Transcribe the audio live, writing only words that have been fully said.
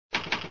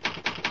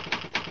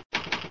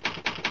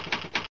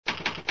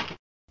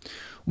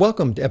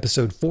Welcome to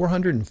episode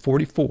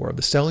 444 of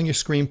the Selling Your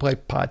Screenplay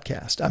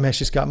podcast. I'm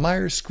Ashley Scott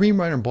Meyers,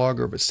 screenwriter and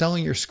blogger over at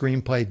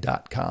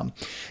sellingyourscreenplay.com.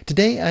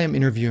 Today I am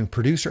interviewing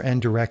producer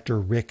and director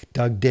Rick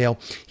Dugdale.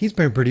 He's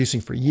been producing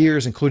for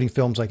years, including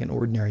films like An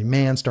Ordinary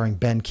Man starring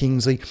Ben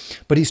Kingsley,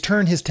 but he's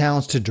turned his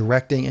talents to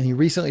directing, and he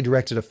recently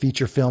directed a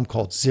feature film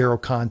called Zero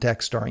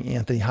Context starring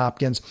Anthony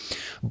Hopkins.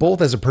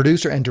 Both as a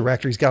producer and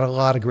director, he's got a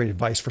lot of great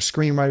advice for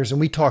screenwriters,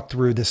 and we talked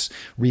through this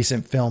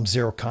recent film,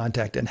 Zero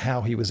Contact, and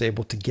how he was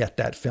able to get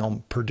that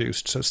film produced.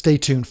 So stay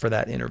tuned for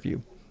that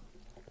interview.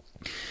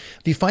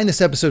 If you find this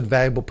episode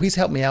valuable, please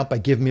help me out by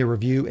giving me a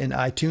review in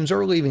iTunes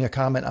or leaving a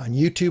comment on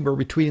YouTube or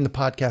retweeting the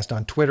podcast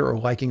on Twitter or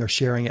liking or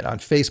sharing it on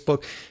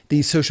Facebook.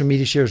 These social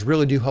media shares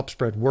really do help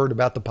spread word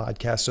about the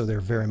podcast, so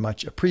they're very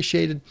much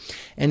appreciated.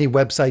 Any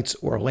websites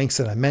or links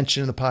that I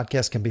mention in the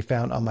podcast can be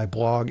found on my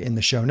blog in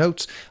the show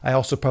notes. I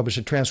also publish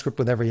a transcript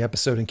with every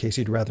episode in case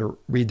you'd rather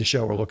read the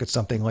show or look at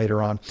something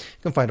later on.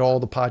 You can find all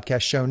the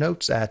podcast show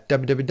notes at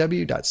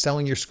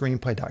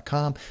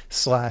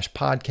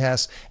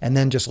www.sellingyourscreenplay.com/podcasts, and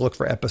then just look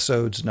for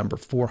episodes number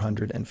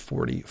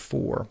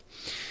 444.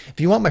 If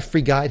you want my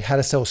free guide, How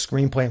to Sell a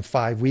Screenplay in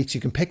 5 Weeks,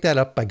 you can pick that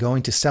up by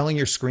going to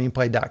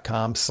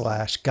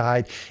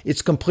sellingyourscreenplay.com/guide.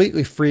 It's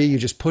completely free. You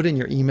just put in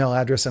your email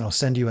address and I'll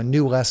send you a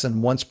new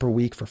lesson once per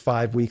week for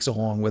 5 weeks,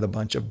 along with a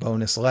bunch of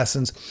bonus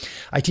lessons.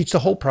 I teach the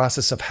whole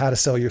process of how to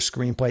sell your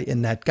screenplay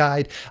in that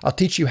guide. I'll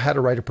teach you how to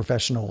write a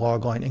professional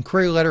logline and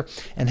query letter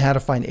and how to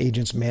find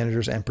agents,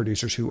 managers, and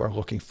producers who are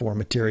looking for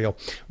material.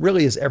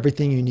 Really is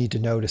everything you need to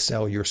know to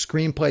sell your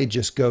screenplay.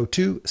 Just go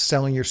to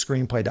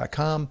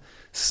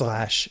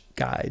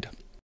sellingyourscreenplay.com/guide.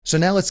 So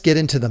now let's get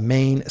into the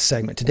main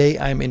segment. Today,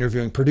 I'm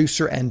interviewing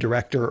producer and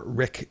director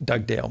Rick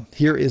Dugdale.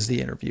 Here is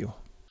the interview.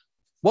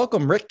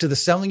 Welcome, Rick, to the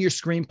Selling Your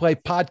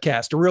Screenplay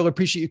podcast. I really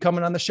appreciate you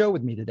coming on the show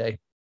with me today.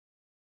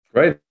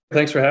 Great.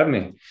 Thanks for having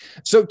me.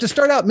 So to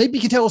start out, maybe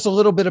you can tell us a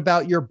little bit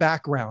about your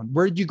background.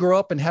 Where did you grow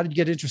up and how did you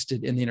get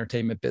interested in the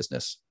entertainment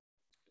business?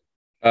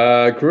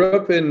 Grew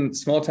up in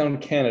small town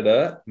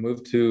Canada,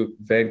 moved to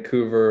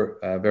Vancouver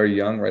very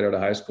young, right out of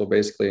high school,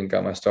 basically, and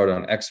got my start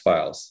on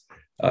X-Files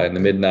in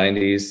the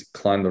mid-90s,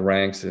 climbed the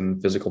ranks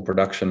in physical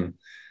production,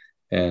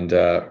 and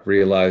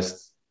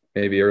realized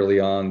maybe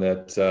early on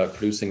that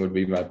producing would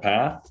be my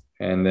path,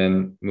 and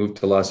then moved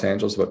to Los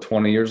Angeles about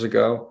 20 years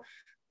ago,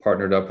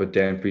 partnered up with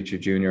Dan Preacher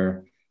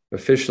Jr.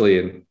 officially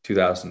in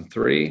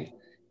 2003,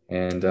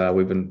 and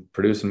we've been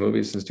producing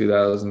movies since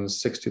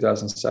 2006,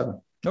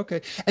 2007.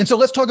 Okay. And so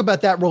let's talk about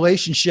that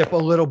relationship a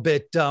little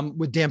bit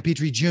with Dan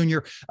Petrie Jr.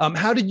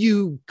 How did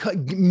you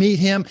meet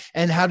him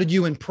and how did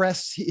you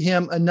impress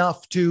him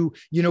enough to,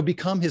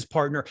 become his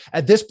partner?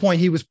 At this point,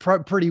 he was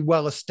pretty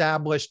well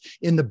established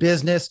in the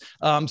business.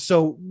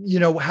 So,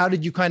 how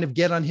did you kind of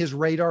get on his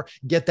radar,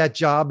 get that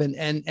job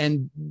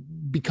and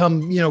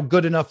become,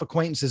 good enough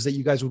acquaintances that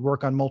you guys would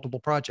work on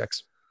multiple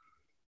projects?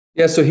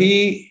 Yeah. So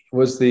he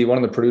was one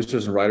of the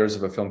producers and writers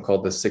of a film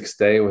called The Sixth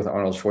Day with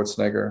Arnold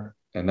Schwarzenegger.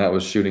 And that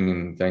was shooting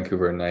in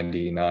Vancouver in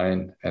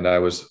 99. And I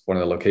was one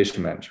of the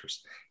location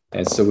managers.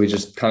 And so we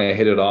just kind of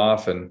hit it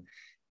off. And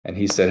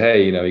he said,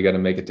 hey, you got to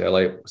make it to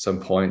LA at some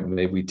point. And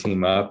maybe we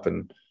team up.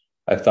 And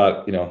I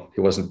thought,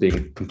 he wasn't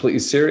being completely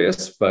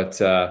serious,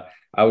 but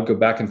I would go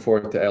back and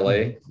forth to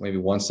LA maybe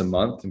once a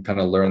month and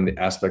kind of learn the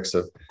aspects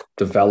of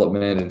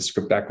development and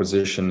script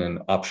acquisition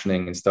and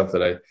optioning and stuff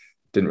that I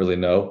didn't really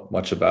know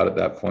much about at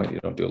that point. You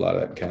don't do a lot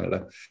of that in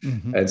Canada.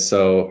 Mm-hmm. And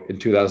so in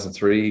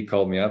 2003, he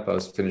called me up. I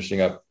was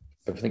finishing up,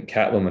 I think,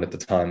 Catwoman at the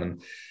time.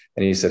 And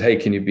he said, hey,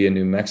 can you be in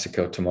New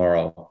Mexico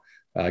tomorrow?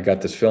 I got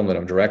this film that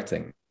I'm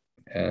directing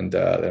and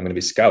I'm going to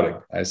be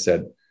scouting. I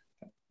said,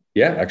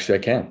 yeah, actually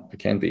I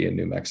can be in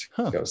New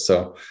Mexico. Huh.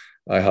 So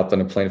I hopped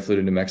on a plane, flew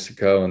to New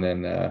Mexico. And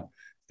then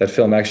that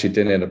film actually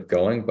didn't end up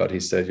going, but he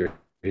said, you're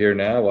here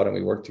now. Why don't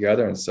we work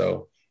together? And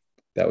so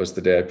that was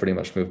the day I pretty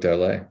much moved to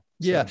LA.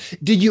 Yeah.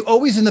 Did you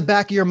always in the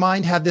back of your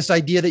mind have this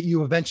idea that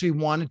you eventually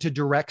wanted to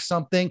direct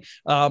something?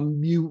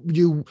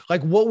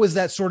 What was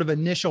that sort of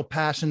initial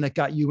passion that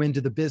got you into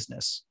the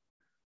business?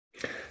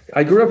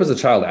 I grew up as a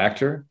child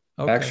actor,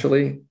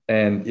 actually.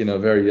 And,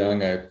 very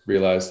young, I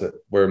realized that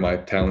where my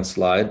talents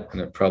lied, and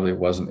it probably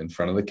wasn't in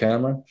front of the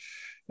camera.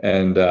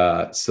 And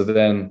so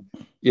then,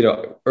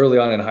 early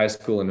on in high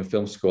school and in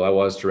film school, I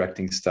was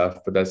directing stuff,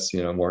 but that's,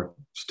 more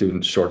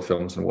student short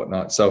films and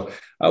whatnot. So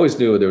I always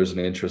knew there was an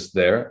interest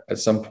there at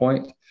some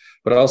point,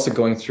 but also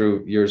going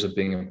through years of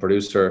being a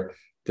producer,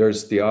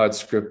 there's the odd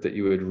script that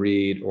you would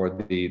read or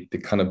the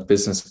kind of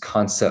business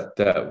concept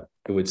that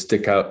it would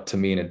stick out to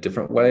me in a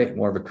different way,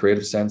 more of a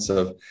creative sense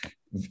of,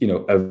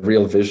 a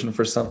real vision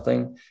for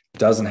something. It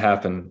doesn't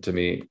happen to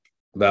me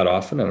that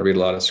often. And I read a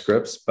lot of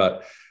scripts,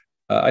 but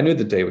I knew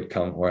the day would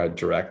come where I'd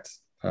direct,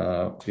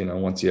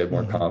 once you had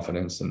more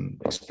confidence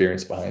and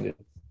experience behind it.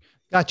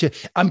 Gotcha.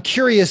 I'm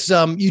curious.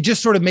 You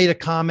just sort of made a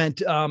comment,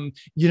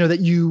 that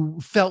you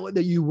felt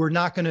that you were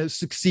not going to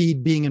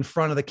succeed being in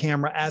front of the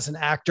camera as an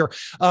actor.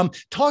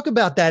 Talk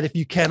about that if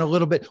you can a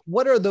little bit.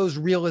 What are those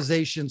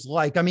realizations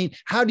like? I mean,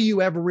 how do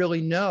you ever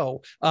really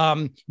know?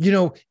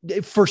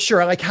 For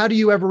sure. Like, how do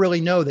you ever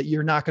really know that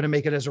you're not going to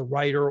make it as a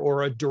writer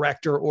or a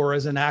director or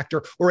as an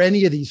actor or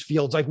any of these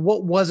fields? Like,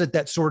 what was it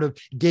that sort of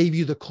gave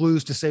you the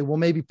clues to say, well,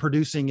 maybe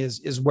producing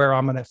is where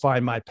I'm going to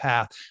find my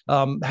path?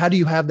 How do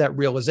you have that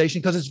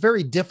realization? Because it's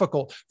very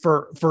difficult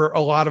for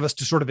a lot of us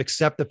to sort of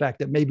accept the fact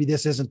that maybe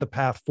this isn't the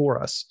path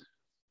for us.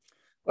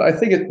 Well, I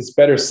think it's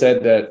better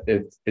said that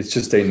it's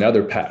just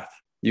another path.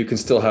 You can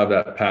still have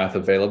that path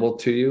available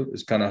to you,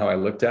 is kind of how I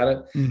looked at it.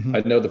 Mm-hmm.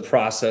 I know the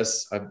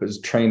process. I was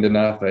trained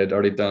enough. I had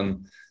already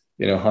done,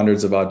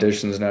 hundreds of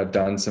auditions, and I've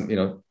done some,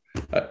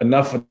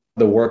 enough of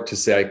the work to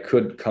say I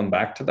could come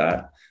back to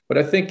that. But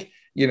I think,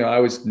 I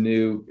always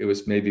knew it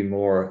was maybe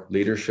more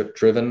leadership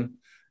driven.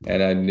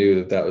 And I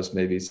knew that was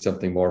maybe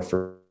something more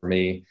for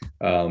me.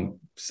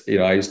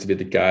 I used to be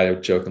the guy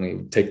who jokingly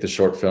would take the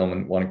short film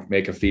and want to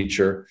make a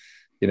feature.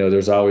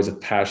 There's always a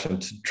passion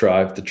to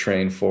drive the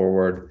train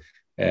forward.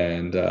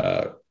 And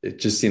it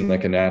just seemed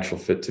like a natural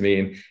fit to me.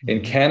 And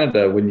in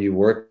Canada, when you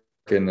work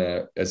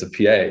as a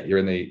PA, you're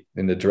in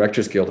the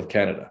Directors Guild of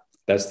Canada.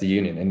 That's the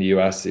union. In the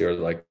US, you're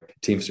like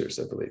Teamsters,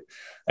 I believe.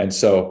 And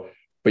so,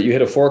 but you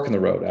hit a fork in the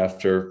road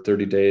after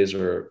 30 days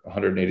or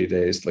 180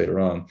 days later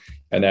on.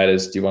 And that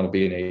is, do you want to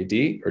be an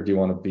AD or do you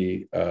want to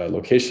be a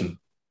location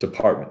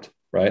department,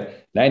 right?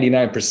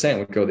 99%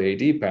 would go the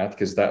AD path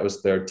because that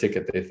was their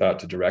ticket, they thought,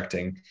 to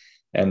directing,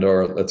 and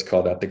or let's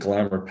call that the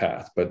glamour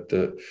path. But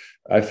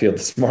I feel the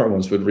smart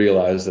ones would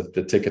realize that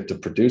the ticket to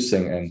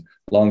producing and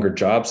longer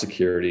job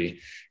security.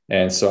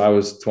 And so I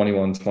was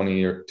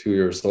 22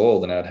 years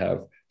old, and I'd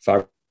have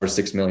 $5 or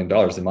 $6 million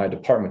in my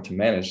department to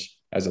manage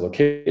as a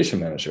location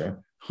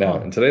manager.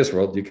 Now, in today's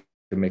world, you can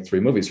make 3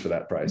 movies for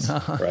that price,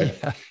 right?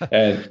 Yeah.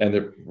 And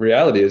the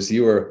reality is,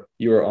 you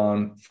were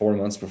on 4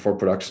 months before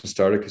production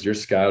started because you're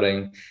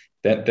scouting.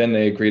 Then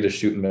they agree to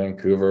shoot in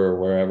Vancouver or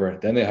wherever.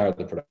 Then they hire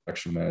the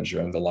production manager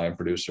and the line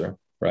producer,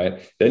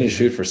 right? Then you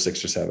shoot for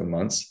 6 or 7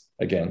 months,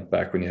 again,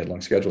 back when you had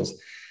long schedules.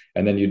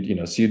 And then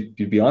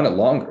you'd be on it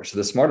longer. So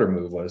the smarter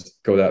move was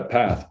go that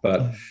path.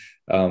 But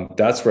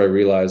that's where I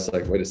realized,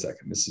 like, wait a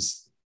second, this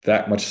is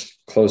that much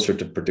closer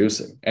to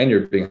producing, and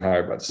you're being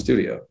hired by the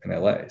studio in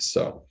LA.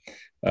 So,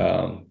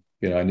 I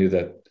knew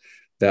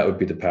that would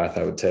be the path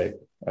I would take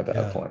at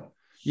that point.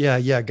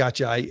 Yeah.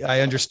 Gotcha.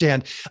 I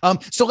understand.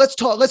 So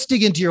let's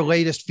dig into your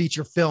latest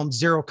feature film,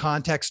 Zero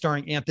Contact,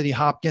 starring Anthony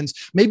Hopkins.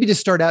 Maybe to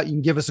start out, you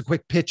can give us a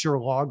quick pitch or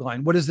log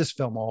line. What is this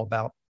film all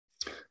about?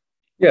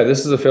 Yeah,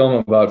 this is a film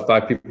about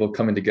 5 people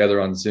coming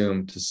together on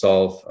Zoom to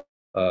solve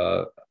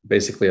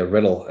basically a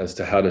riddle as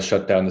to how to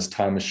shut down this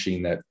time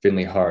machine that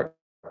Finley Hart,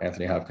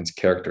 Anthony Hopkins'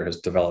 character, has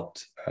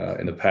developed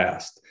in the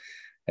past,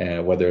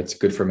 and whether it's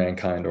good for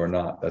mankind or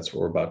not. That's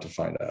what we're about to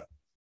find out.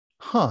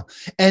 Huh.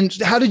 And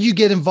how did you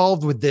get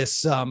involved with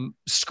this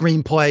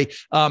screenplay?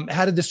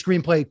 How did the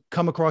screenplay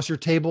come across your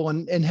table?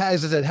 And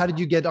as I said, how did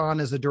you get on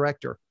as a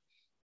director?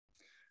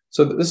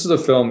 So this is a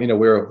film,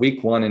 we're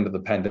week 1 into the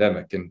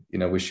pandemic, and,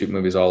 we shoot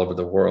movies all over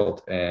the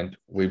world. And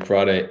we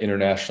brought an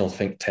international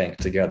think tank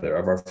together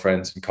of our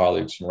friends and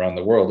colleagues from around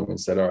the world. And we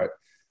said, all right,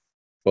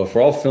 well, if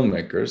we're all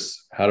filmmakers,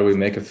 how do we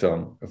make a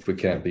film if we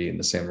can't be in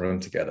the same room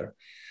together?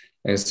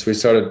 And so we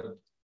started,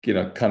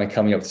 kind of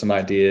coming up with some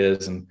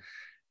ideas.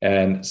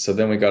 And so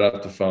then we got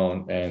off the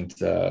phone and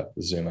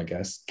Zoom, I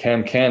guess.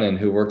 Cam Cannon,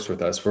 who works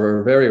with us,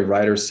 we're a very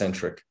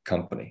writer-centric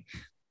company.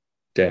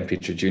 Dan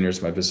Petrie Jr.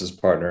 is my business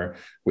partner.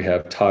 We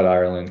have Todd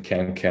Ireland,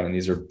 Cam Cannon.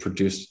 These are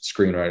produced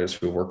screenwriters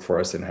who work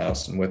for us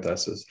in-house and with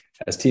us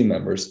as team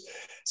members.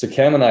 So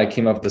Cam and I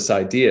came up with this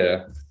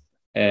idea.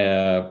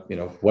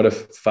 What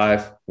if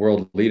 5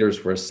 world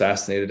leaders were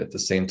assassinated at the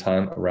same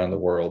time around the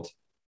world?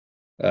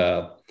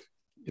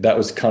 That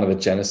was kind of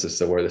the genesis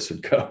of where this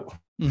would go,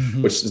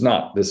 which is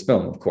not this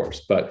film, of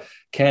course. But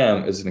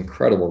Cam is an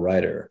incredible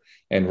writer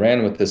and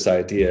ran with this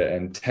idea.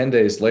 And 10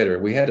 days later,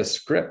 we had a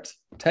script,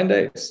 10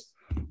 days.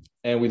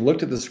 And we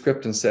looked at the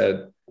script and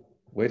said,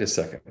 wait a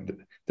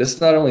second,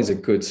 this not only is a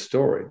good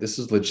story, this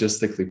is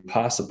logistically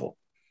possible.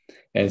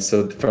 And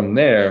so from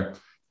there,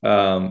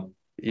 Cam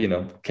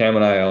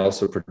and I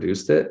also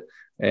produced it.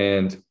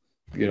 And,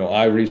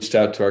 I reached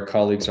out to our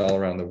colleagues all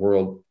around the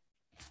world,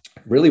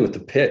 really with the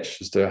pitch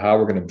as to how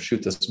we're going to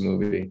shoot this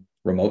movie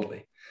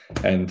remotely.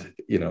 And,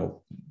 we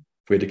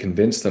had to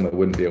convince them it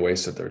wouldn't be a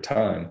waste of their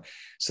time.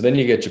 So then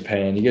you get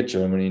Japan, you get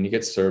Germany, and you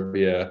get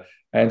Serbia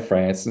and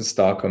France and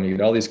Stockholm. You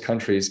get all these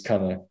countries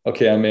kind of,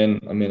 okay, I'm in.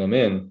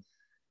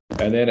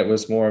 And then it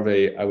was more of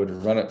I would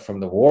run it from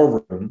the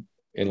war room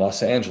in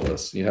Los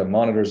Angeles. You have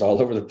monitors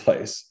all over the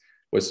place,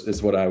 which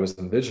is what I was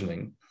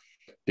envisioning,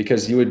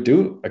 because you would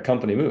do a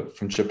company move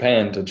from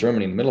Japan to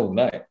Germany in the middle of the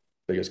night,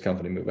 biggest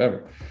company move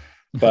ever.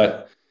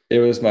 But it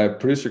was my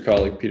producer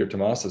colleague, Peter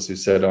Tomasas, who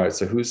said, all right,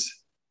 so who's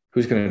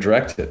going to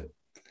direct it?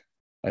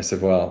 I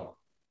said, well,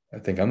 I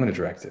think I'm going to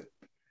direct it.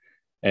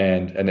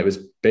 And it was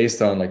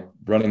based on like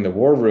running the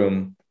war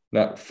room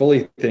not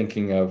fully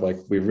thinking of like,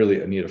 we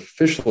really need an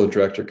official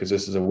director because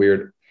this is a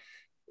weird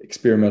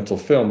experimental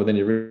film. But then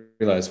you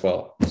realize,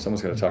 well,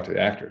 someone's got to talk to the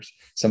actors.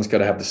 Someone's got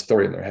to have the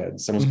story in their head.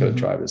 Someone's got to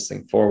drive this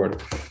thing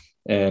forward.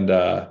 And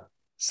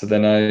so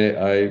then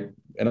I,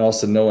 and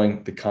also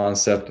knowing the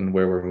concept and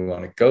where we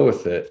want to go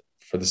with it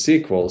for the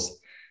sequels,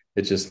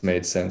 it just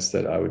made sense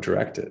that I would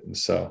direct it. And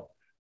so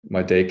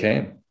my day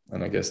came.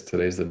 And I guess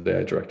today's the day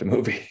I direct a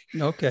movie.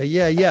 Okay.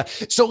 Yeah. Yeah.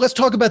 So let's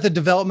talk about the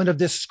development of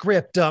this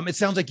script. It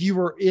sounds like you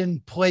were in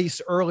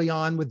place early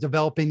on with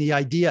developing the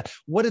idea.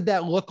 What did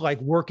that look like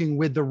working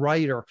with the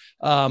writer?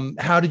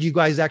 How did you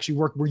guys actually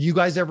work? Were you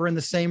guys ever in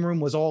the same room?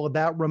 Was all of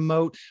that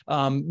remote?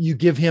 You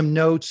give him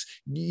notes,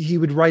 he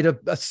would write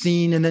a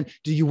scene, and then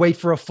do you wait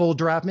for a full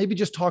draft? Maybe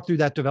just talk through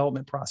that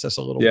development process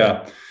a little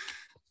bit.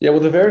 Yeah, well,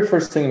 the very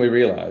first thing we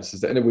realized is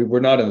that we were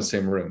not in the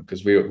same room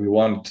because we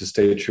wanted to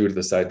stay true to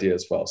this idea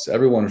as well. So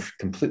everyone was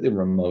completely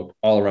remote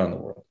all around the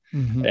world.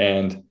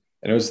 And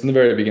it was in the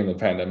very beginning of the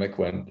pandemic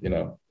when,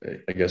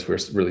 I guess we're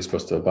really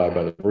supposed to abide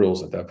by the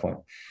rules at that point.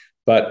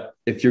 But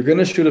if you're going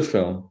to shoot a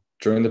film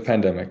during the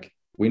pandemic,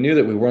 we knew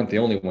that we weren't the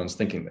only ones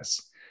thinking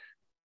this.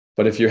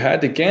 But if you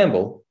had to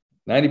gamble,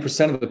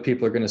 90% of the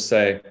people are going to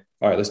say,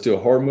 all right, let's do a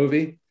horror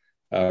movie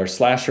or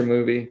slasher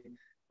movie.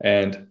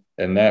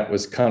 And that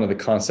was kind of the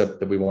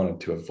concept that we wanted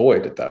to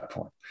avoid at that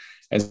point.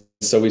 And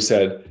so we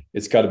said,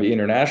 it's got to be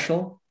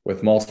international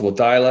with multiple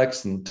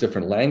dialects and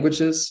different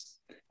languages.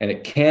 And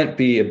it can't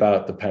be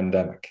about the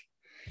pandemic.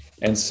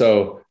 And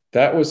so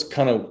that was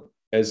kind of,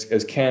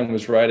 as Cam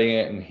was writing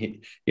it,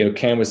 and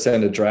Cam would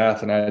send a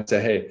draft, and I'd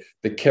say, hey,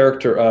 the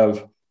character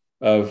of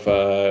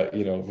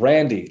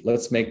Randy,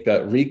 let's make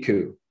that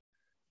Riku.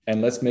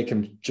 And let's make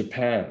him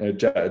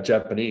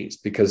Japanese,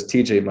 because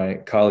TJ, my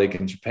colleague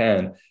in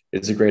Japan,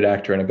 is a great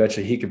actor, and I bet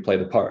you he could play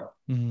the part,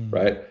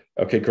 right?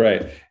 Okay,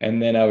 great.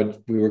 And then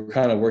we were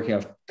kind of working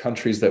on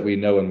countries that we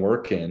know and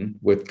work in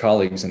with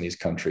colleagues in these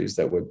countries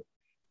that would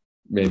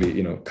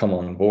maybe, come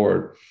on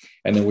board.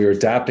 And then we were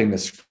adapting the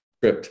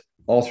script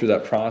all through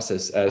that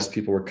process as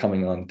people were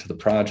coming on to the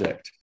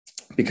project.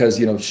 Because,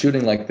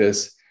 shooting like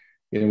this,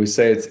 we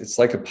say it's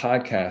like a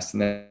podcast,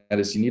 and that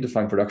is, you need to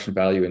find production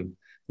value in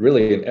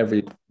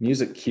every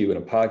music cue in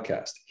a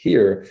podcast.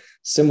 Here,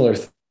 similar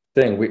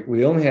thing.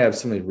 We only have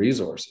so many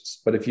resources,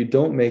 but if you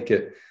don't make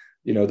it,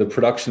 the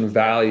production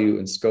value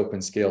and scope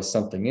and scale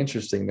something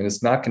interesting, then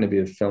it's not going to be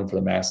a film for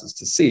the masses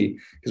to see,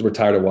 because we're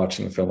tired of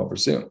watching a film over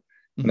Zoom.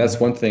 And that's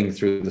one thing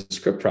through the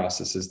script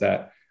process, is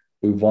that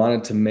we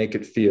wanted to make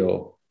it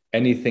feel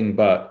anything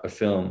but a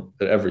film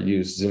that ever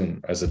used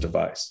Zoom as a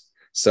device.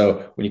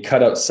 So when you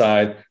cut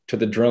outside to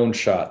the drone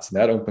shots, and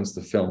that opens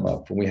the film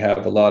up. When we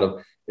have a lot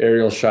of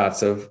aerial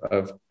shots of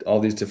all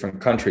these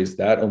different countries,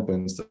 that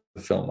opens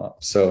the film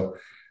up. So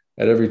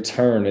at every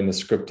turn in the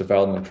script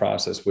development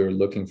process, we were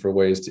looking for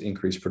ways to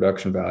increase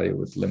production value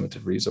with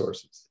limited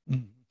resources.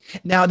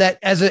 Now, that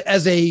as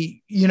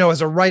a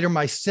writer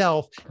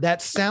myself,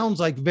 that sounds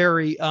like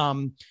very,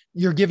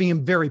 you're giving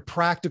him very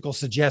practical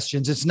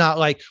suggestions. It's not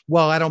like,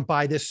 well, I don't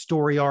buy this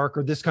story arc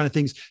or this kind of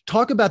things.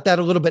 Talk about that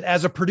a little bit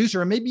as a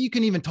producer, and maybe you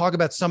can even talk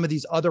about some of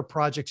these other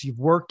projects you've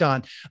worked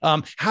on.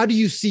 How do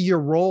you see your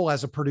role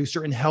as a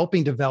producer in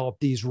helping develop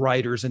these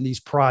writers and these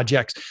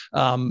projects?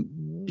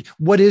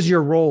 What is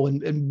your role,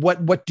 and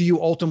what do you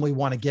ultimately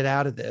want to get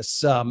out of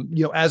this?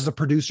 As the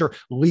producer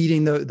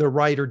leading the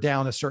writer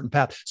down a certain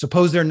path.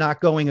 Suppose they're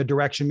not going a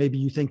direction maybe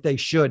you think they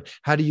should.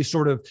 How do you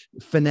sort of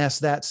finesse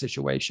that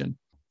situation?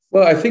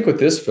 Well, I think with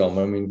this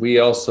film, we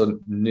also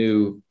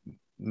knew,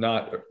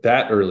 not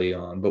that early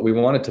on, but we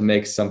wanted to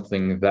make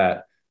something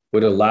that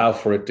would allow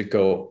for it to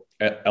go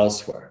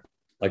elsewhere,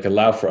 like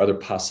allow for other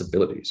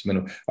possibilities.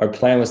 Our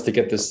plan was to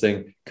get this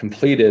thing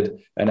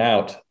completed and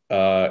out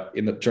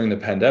during the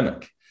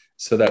pandemic,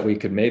 so that we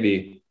could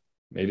maybe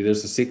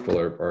there's a sequel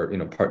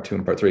or part 2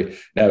 and part 3.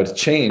 Now, it's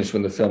changed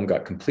when the film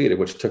got completed,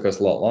 which took us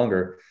a lot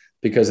longer,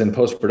 because in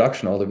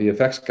post-production, all the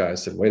VFX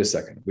guys said, wait a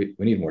second, we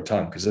need more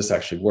time, because this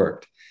actually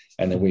worked.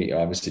 And then we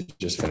obviously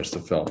just finished the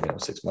film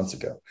 6 months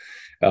ago.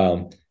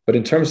 But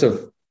in terms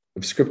of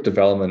script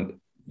development,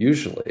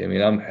 usually,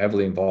 I'm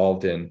heavily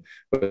involved in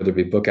whether it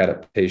be book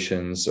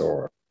adaptations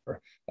or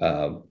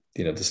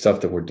the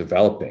stuff that we're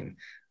developing.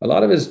 A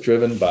lot of it is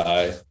driven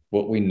by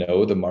what we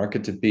know the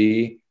market to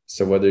be.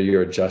 So whether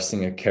you're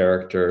adjusting a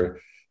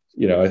character,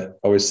 I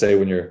always say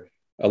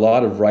a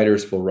lot of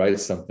writers will write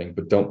something,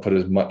 but don't put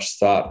as much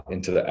thought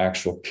into the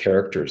actual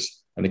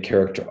characters and the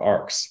character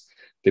arcs.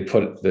 They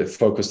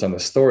focus on the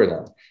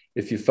storyline.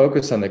 If you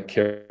focus on the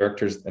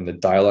characters and the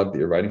dialogue that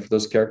you're writing for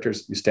those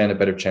characters, you stand a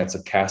better chance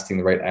of casting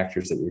the right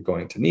actors that you're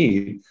going to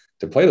need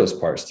to play those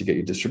parts, to get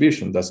you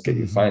distribution, thus get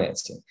you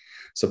financing.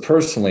 So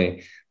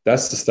personally,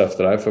 that's the stuff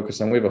that I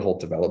focus on. We have a whole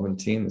development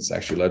team that's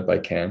actually led by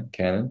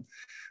Cannon.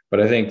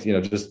 But I think,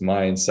 just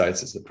my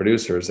insights as a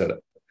producer is that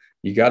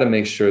you got to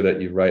make sure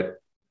that you write,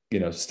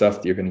 stuff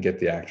that you're going to get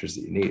the actors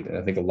that you need. And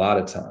I think a lot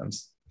of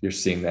times you're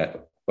seeing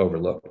that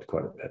overlooked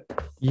quite a bit.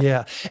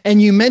 Yeah.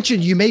 And you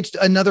made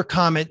another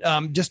comment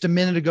just a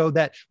minute ago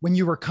that when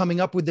you were coming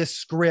up with this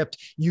script,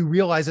 you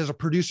realized as a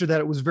producer that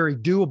it was very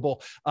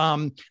doable.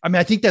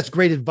 I think that's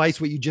great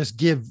advice, what you just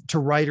give to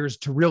writers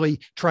to really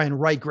try and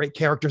write great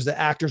characters that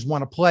actors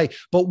want to play.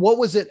 But what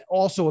was it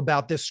also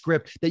about this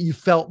script that you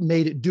felt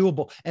made it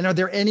doable? And are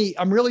there any,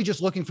 I'm really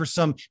just looking for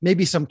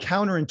maybe some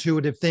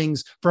counterintuitive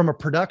things from a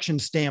production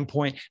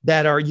standpoint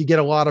that you get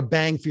a lot of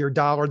bang for your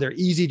dollar. They're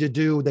easy to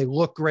do. They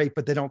look great,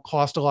 but they don't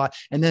cost a lot.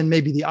 And then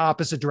maybe the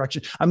opposite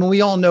direction. I mean,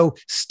 we all know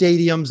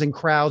stadiums and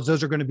crowds,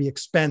 those are going to be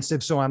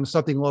expensive. So on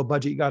something low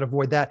budget, you got to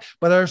avoid that.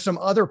 But there are some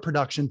other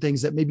production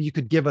things that maybe you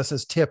could give us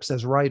as tips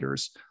as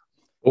writers.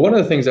 Well, one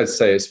of the things I'd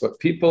say is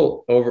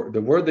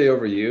the word they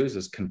overuse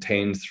is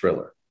contained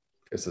thriller.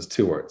 It's those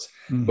two words.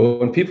 Mm-hmm. But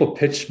when people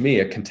pitch me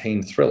a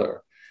contained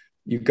thriller,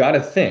 you got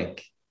to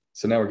think,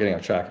 so now we're getting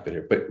off track a bit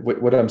here, but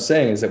what I'm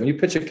saying is that when you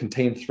pitch a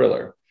contained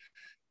thriller,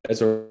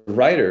 as a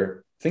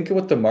writer, think of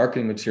what the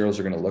marketing materials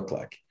are going to look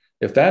like.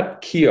 If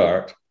that key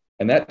art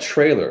and that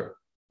trailer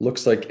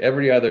looks like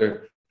every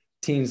other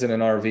teens in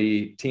an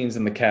RV, teens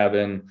in the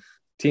cabin,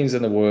 teens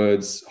in the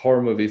woods,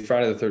 horror movie,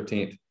 Friday the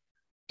 13th,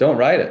 don't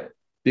write it,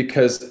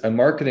 because a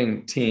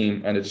marketing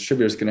team and a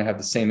distributor is going to have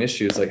the same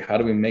issues. Like, how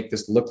do we make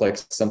this look like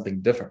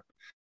something different?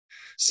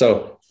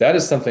 So that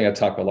is something I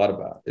talk a lot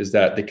about, is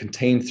that the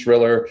contained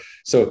thriller.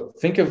 So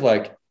think of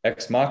like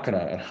Ex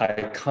Machina and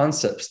high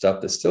concept stuff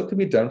that still can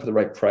be done for the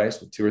right price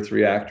with 2 or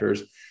 3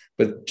 actors,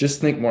 but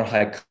just think more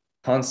high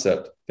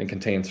concept than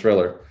contained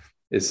thriller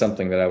is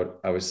something that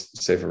I would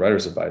say for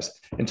writer's advice.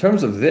 In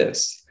terms of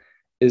this,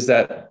 is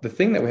that the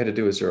thing that we had to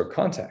do with Zero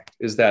Contact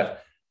is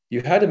that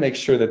you had to make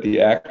sure that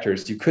the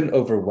actors, you couldn't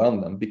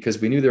overwhelm them,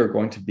 because we knew they were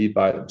going to be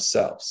by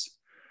themselves.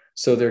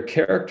 So their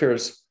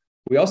characters,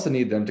 we also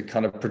need them to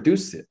kind of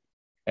produce it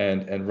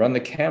and run the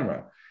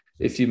camera.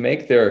 If you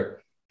make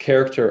their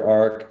character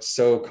arc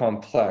so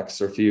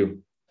complex, or if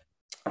you,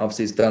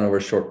 obviously it's done over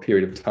a short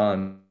period of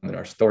time in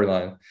our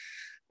storyline,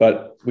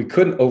 but we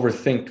couldn't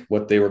overthink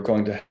what they were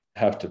going to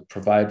have to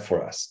provide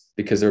for us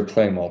because they were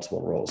playing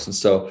multiple roles. And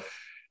so,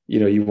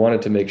 you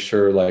wanted to make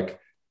sure, like,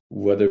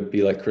 whether it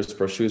be like Chris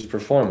Brochu's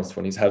performance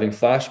when he's having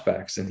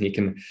flashbacks and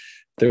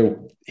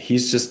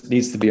he's just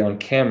needs to be on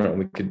camera, and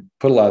we could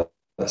put a lot of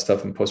that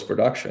stuff in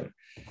post-production.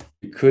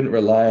 You couldn't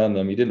rely on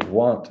them. We didn't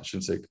want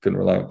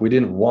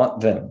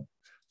them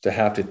to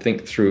have to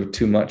think through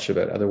too much of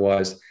it.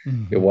 Otherwise,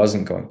 it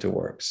wasn't going to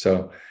work.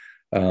 So,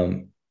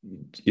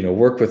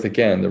 work with,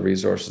 again, the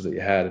resources that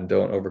you had, and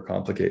don't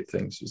overcomplicate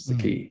things is the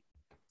key.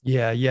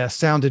 Yeah.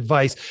 Sound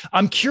advice.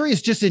 I'm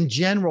curious, just in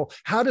general,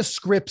 how do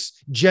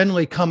scripts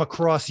generally come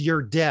across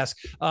your desk?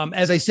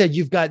 As I said,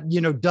 you've got,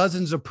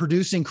 dozens of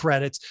producing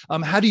credits.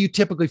 How do you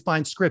typically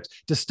find scripts?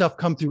 Does stuff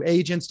come through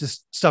agents?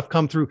 Does stuff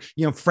come through,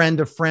 friend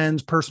of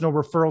friends, personal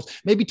referrals?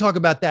 Maybe talk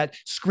about that.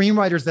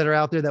 Screenwriters that are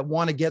out there that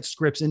want to get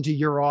scripts into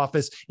your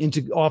office,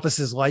 into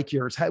offices like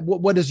yours.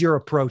 What is your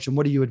approach, and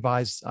what do you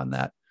advise on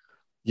that?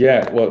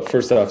 Yeah, well,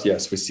 first off,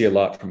 yes, we see a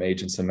lot from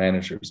agents and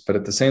managers, but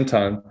at the same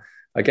time,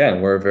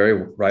 again, we're a very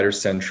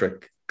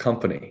writer-centric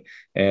company,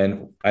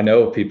 and I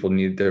know people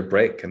need their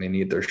break and they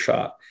need their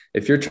shot.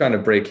 If you're trying to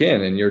break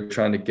in and you're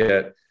trying to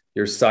get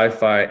your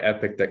sci-fi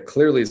epic that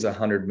clearly is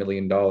 $100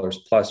 million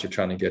plus, you're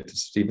trying to get to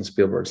Steven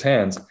Spielberg's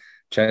hands,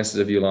 chances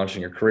of you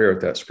launching your career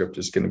with that script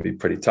is going to be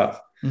pretty tough.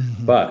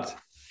 Mm-hmm. But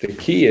the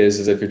key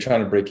is if you're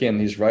trying to break in,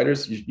 these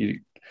writers,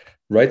 you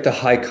write the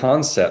high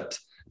concept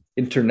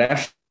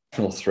international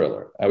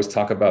thriller. I always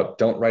talk about,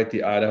 don't write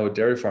the Idaho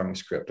dairy farming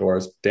script, or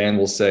as Dan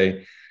will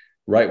say,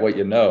 write what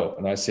you know.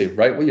 And I say,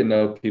 write what you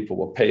know people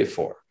will pay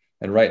for.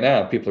 And right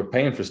now, people are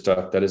paying for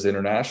stuff that is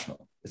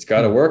international. It's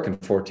got to work in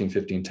 14,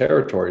 15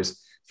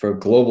 territories for a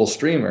global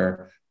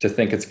streamer to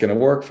think it's going to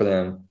work for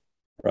them,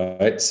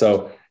 right?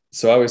 So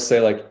I always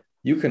say, like,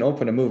 you can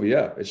open a movie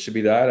up. It should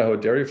be the Idaho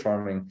dairy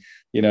farming,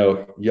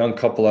 young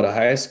couple out of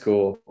high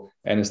school.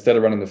 And instead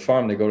of running the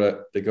farm, they go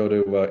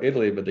to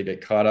Italy, but they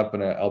get caught up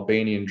in an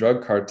Albanian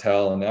drug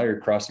cartel. And now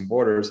you're crossing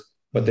borders,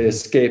 but they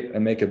escape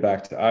and make it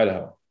back to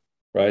Idaho.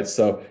 Right.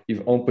 So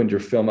you've opened your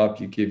film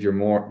up, you give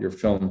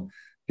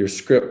your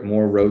script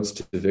more roads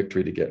to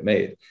victory to get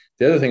made.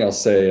 The other thing I'll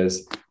say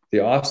is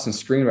the Austin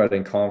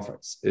Screenwriting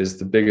Conference is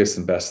the biggest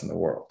and best in the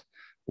world.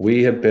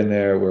 We have been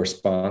there. We're a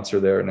sponsor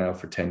there now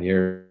for 10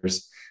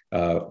 years.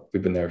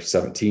 We've been there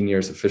 17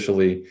 years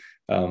officially.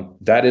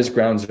 That is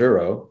ground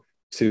zero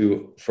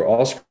for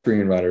all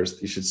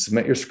screenwriters. You should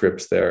submit your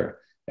scripts there.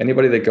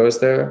 Anybody that goes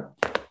there,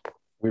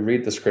 we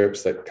read the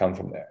scripts that come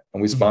from there,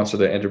 and we sponsor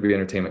the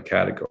entertainment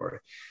category.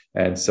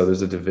 And so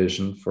there's a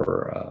division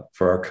for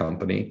our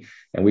company,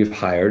 and we've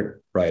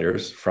hired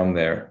writers from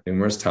there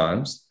numerous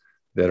times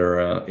that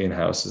are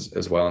in-house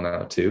as well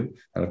now too,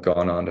 and have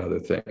gone on to other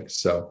things.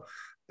 So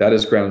that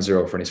is ground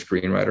zero for any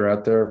screenwriter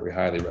out there. We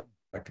highly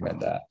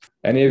recommend that.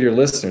 Any of your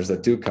listeners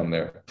that do come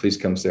there, please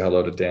come say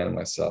hello to Dan and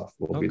myself.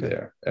 We'll be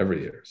there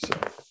every year. So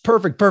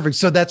perfect.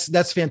 So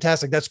that's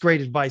fantastic. That's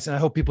great advice. And I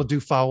hope people do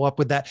follow up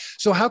with that.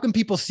 So how can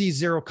people see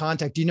Zero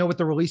Contact? Do you know what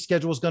the release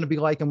schedule is going to be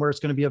like and where it's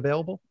going to be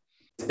available?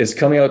 It's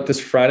coming out this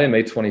Friday,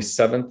 May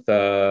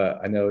 27th.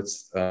 I know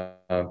it's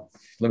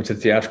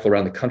limited theatrical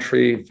around the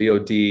country.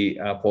 VOD,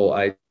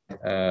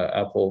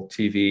 Apple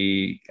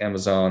TV,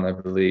 Amazon, I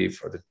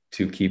believe, are the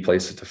two key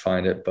places to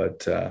find it.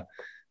 But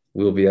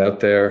we'll be out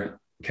there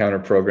counter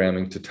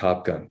programming to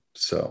Top Gun.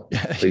 So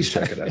please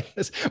check it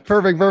out.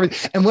 Perfect.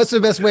 Perfect. And what's the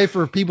best way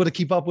for people to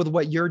keep up with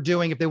what you're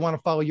doing if they want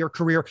to follow your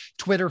career?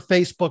 Twitter,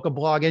 Facebook, a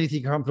blog,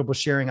 anything you're comfortable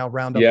sharing? I'll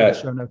round up the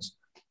show notes.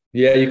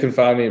 Yeah, you can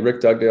find me,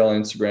 Rick Dugdale,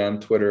 on Instagram,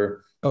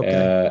 Twitter,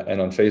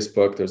 and on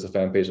Facebook. There's a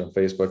fan page on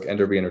Facebook.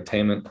 Enderby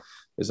Entertainment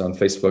is on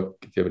Facebook.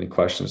 If you have any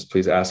questions,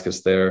 please ask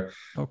us there.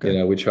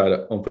 Okay. We try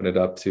to open it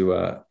up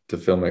to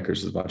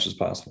filmmakers as much as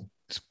possible.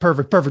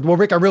 Perfect. Perfect. Well,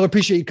 Rick, I really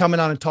appreciate you coming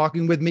on and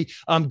talking with me.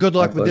 Good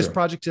luck with this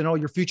project and all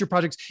your future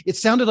projects. It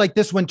sounded like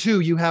this one too.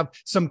 You have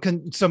some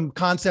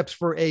concepts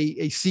for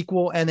a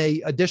sequel and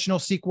a additional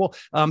sequel.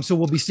 So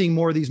we'll be seeing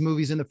more of these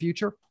movies in the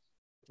future.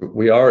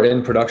 We are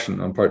in production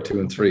on part 2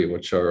 and 3,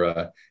 which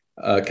are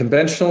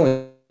conventional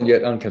and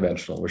yet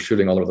unconventional. We're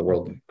shooting all over the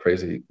world in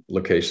crazy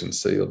locations.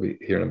 So you'll be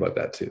hearing about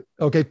that too.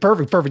 Okay,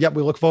 perfect. Perfect. Yep.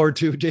 We look forward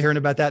to hearing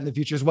about that in the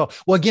future as well.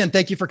 Well, again,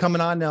 thank you for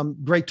coming on.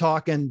 Great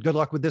talk and good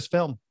luck with this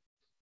film.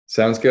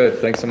 Sounds good.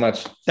 Thanks so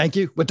much. Thank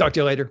you. We'll talk to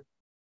you later.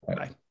 Bye.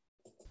 Bye.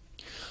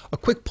 A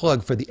quick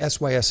plug for the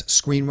SYS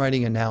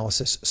Screenwriting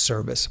Analysis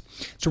Service.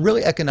 It's a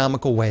really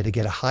economical way to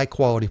get a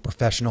high-quality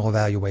professional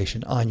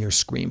evaluation on your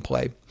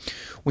screenplay.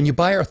 When you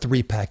buy our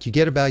 3-pack, you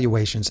get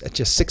evaluations at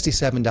just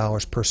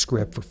 $67 per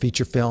script for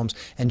feature films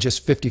and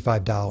just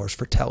 $55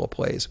 for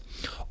teleplays.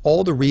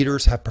 All the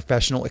readers have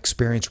professional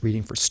experience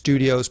reading for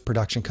studios,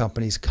 production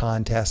companies,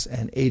 contests,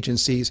 and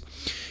agencies.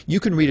 You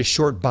can read a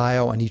short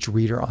bio on each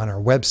reader on our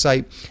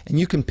website, and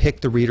you can pick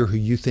the reader who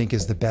you think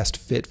is the best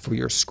fit for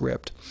your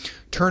script.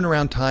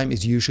 Turnaround time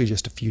is usually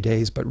just a few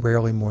days, but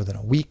rarely more than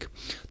a week.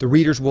 The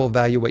readers will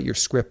evaluate your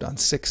script on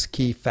 6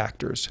 key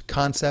factors: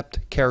 concept,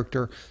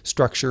 character,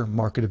 structure,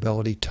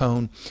 marketability,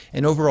 tone,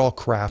 and overall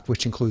craft,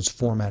 which includes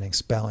formatting,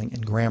 spelling,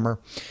 and grammar.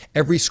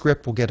 Every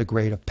script will get a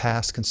grade of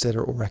pass,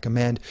 consider, or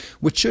recommend,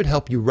 which should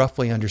help you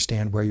roughly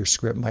understand where your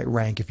script might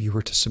rank if you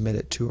were to submit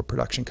it to a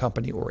production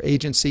company or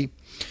agency.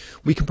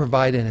 We can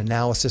provide an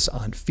analysis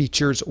on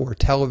features or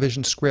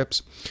television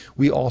scripts.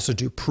 We also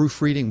do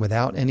proofreading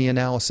without any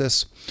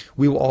analysis.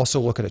 We will also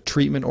look at a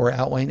treatment or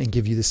outline and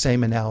give you the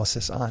same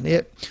analysis on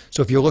it.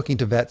 So if you're looking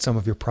to vet some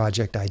of your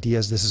project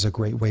ideas, this is a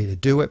great way to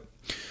do it.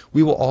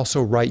 We will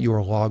also write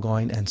your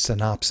logline and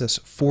synopsis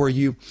for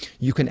you.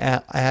 You can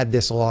add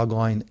this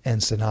logline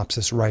and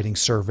synopsis writing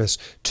service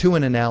to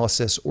an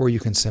analysis, or you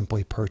can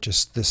simply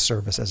purchase this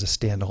service as a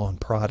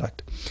standalone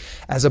product.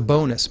 As a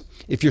bonus,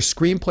 if your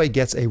screenplay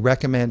gets a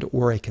recommend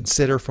or a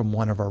consider from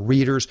one of our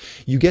readers,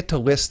 you get to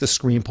list the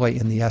screenplay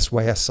in the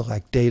SYS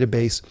Select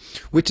database,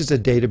 which is a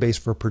database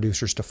for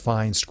producers to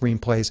find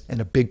screenplays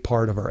and a big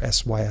part of our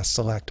SYS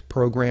Select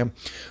program.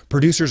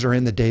 Producers are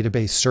in the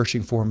database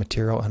searching for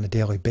material on a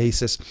daily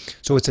basis,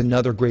 so it's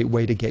another great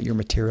way to get your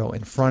material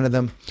in front of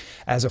them.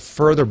 As a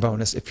further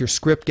bonus, if your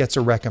script gets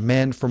a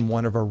recommend from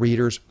one of our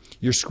readers,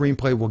 your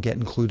screenplay will get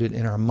included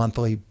in our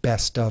monthly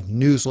Best Of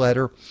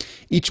newsletter.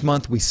 Each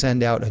month we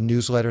send out a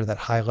newsletter that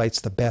highlights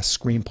the best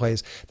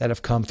screenplays that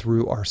have come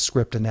through our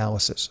script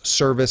analysis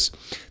service.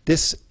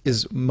 This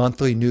is a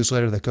monthly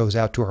newsletter that goes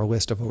out to our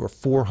list of over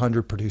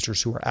 400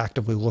 producers who are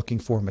actively looking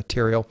for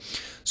material.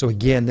 So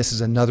again, this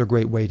is another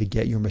great way to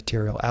get your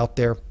material out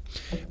there.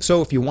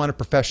 So if you want a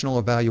professional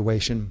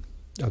evaluation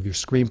of your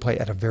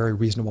screenplay at a very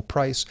reasonable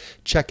price,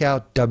 check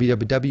out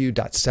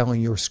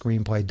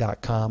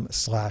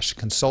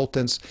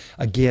www.sellingyourscreenplay.com/consultants.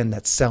 Again,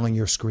 that's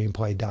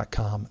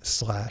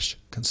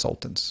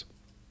sellingyourscreenplay.com/consultants.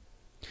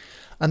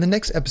 On the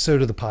next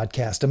episode of the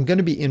podcast, I'm going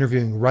to be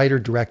interviewing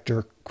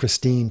writer-director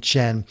Christine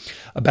Chen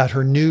about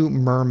her new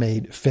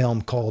mermaid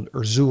film called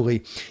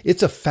Urzuli.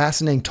 It's a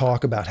fascinating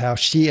talk about how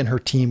she and her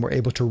team were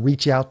able to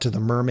reach out to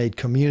the mermaid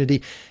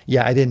community.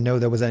 Yeah, I didn't know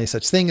there was any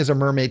such thing as a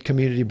mermaid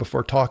community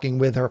before talking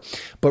with her,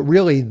 but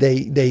really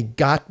they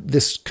got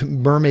this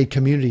mermaid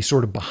community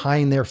sort of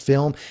behind their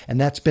film, and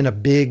that's been a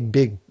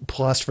big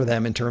plus for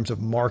them in terms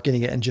of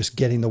marketing it and just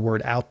getting the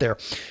word out there.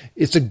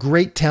 It's a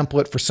great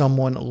template for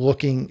someone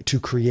looking to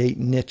create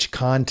niche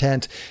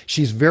content.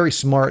 She's very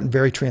smart and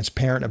very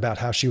transparent about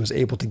how she was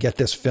able to get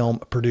this film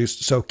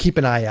produced. So keep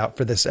an eye out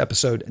for this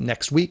episode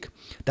next week.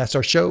 That's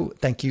our show.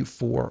 Thank you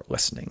for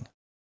listening.